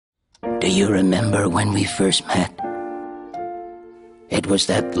Do you remember when we first met? It was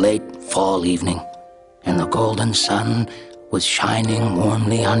that late fall evening, and the golden sun was shining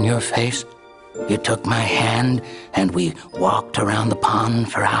warmly on your face. You took my hand, and we walked around the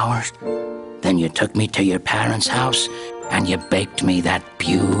pond for hours. Then you took me to your parents' house, and you baked me that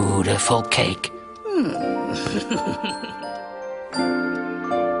beautiful cake. Go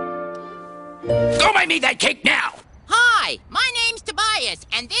make me that cake now! Hi, my name's Tobias,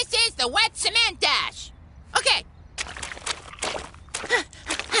 and this is the Wet Cement Dash. Okay.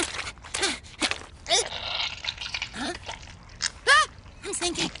 Huh? Ah, I'm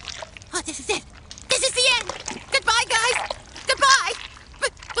sinking. Oh, this is it. This is the end. Goodbye, guys. Goodbye.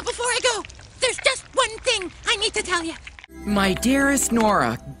 But before I go, there's just one thing I need to tell you. My dearest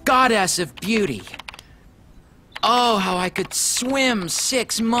Nora, goddess of beauty. Oh, how I could swim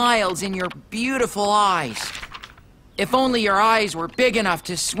 6 miles in your beautiful eyes. If only your eyes were big enough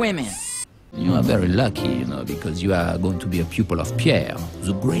to swim in. You are very lucky, because you are going to be a pupil of Pierre,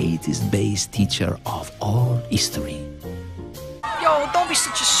 the greatest bass teacher of all history. Yo, don't be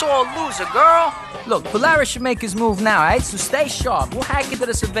such a sore loser, girl. Look, Polaris should make his move now, alright? So stay sharp. We'll hack into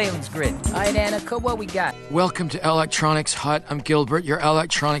the surveillance grid. Alright, Annika, what we got? Welcome to Electronics Hut. I'm Gilbert, your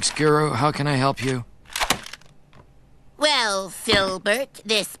electronics guru. How can I help you? Well, Filbert,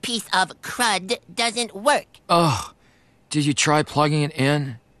 this piece of crud doesn't work. Oh, did you try plugging it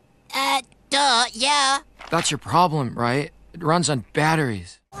in? Yeah. That's your problem, right? It runs on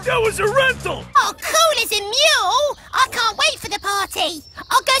batteries. That was a rental! Oh, cool as a mule! I can't wait for the party!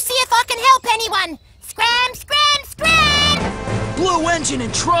 I'll go see if I can help anyone! Scram, scram, scram! Blue engine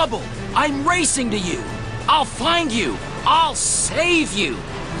in trouble! I'm racing to you! I'll find you! I'll save you!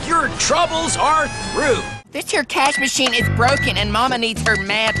 Your troubles are through! This here cash machine is broken and Mama needs her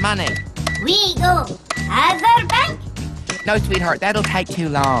mad money. We go. Other bank? No, sweetheart, that'll take too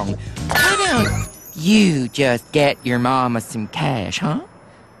long. Why don't you just get your mama some cash, huh?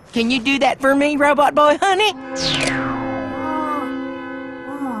 Can you do that for me, robot boy, honey?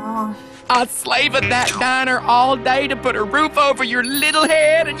 I'll slave at that diner all day to put a roof over your little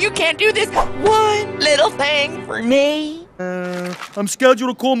head, and you can't do this one little thing for me? I'm scheduled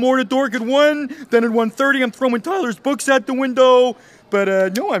to call Morning Dork at 1, then at 1:30 I'm throwing Tyler's books out the window.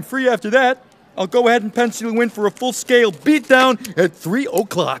 But no, I'm free after that. I'll go ahead and pencil you in for a full-scale beatdown at 3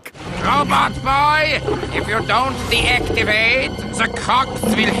 o'clock. Robot boy, if you don't deactivate, the cops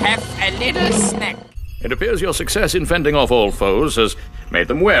will have a little snack. It appears your success in fending off all foes has made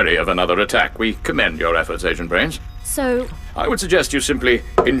them wary of another attack. We commend your efforts, Agent Brains. So... I would suggest you simply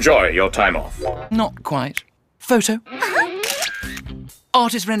enjoy your time off. Not quite. Photo.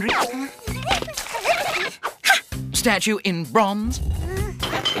 Artist rendering. Statue in bronze.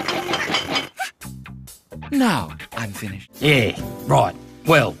 Now I'm finished. Yeah, right.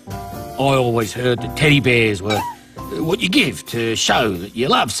 Well, I always heard that teddy bears were what you give to show that you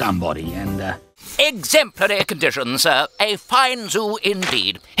love somebody, and Exemplary condition, sir. A fine zoo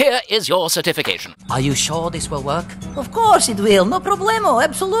indeed. Here is your certification. Are you sure this will work? Of course it will. No problemo.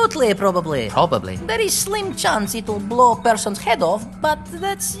 Absolutely, probably. Probably. Very slim chance it will blow a person's head off, but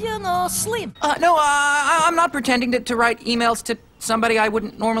that's, slim. No, I'm not pretending to write emails to somebody I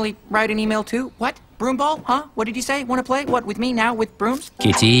wouldn't normally write an email to. What? Broomball? Huh? What did you say? Want to play? What, with me now, with brooms?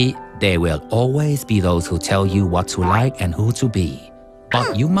 Kitty, there will always be those who tell you what to like and who to be.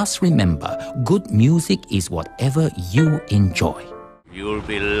 But you must remember, good music is whatever you enjoy. You'll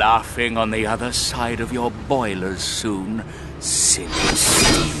be laughing on the other side of your boilers soon, silly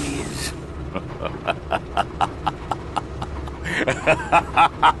steamies.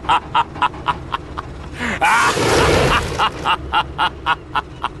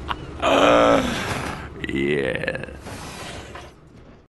 Yes.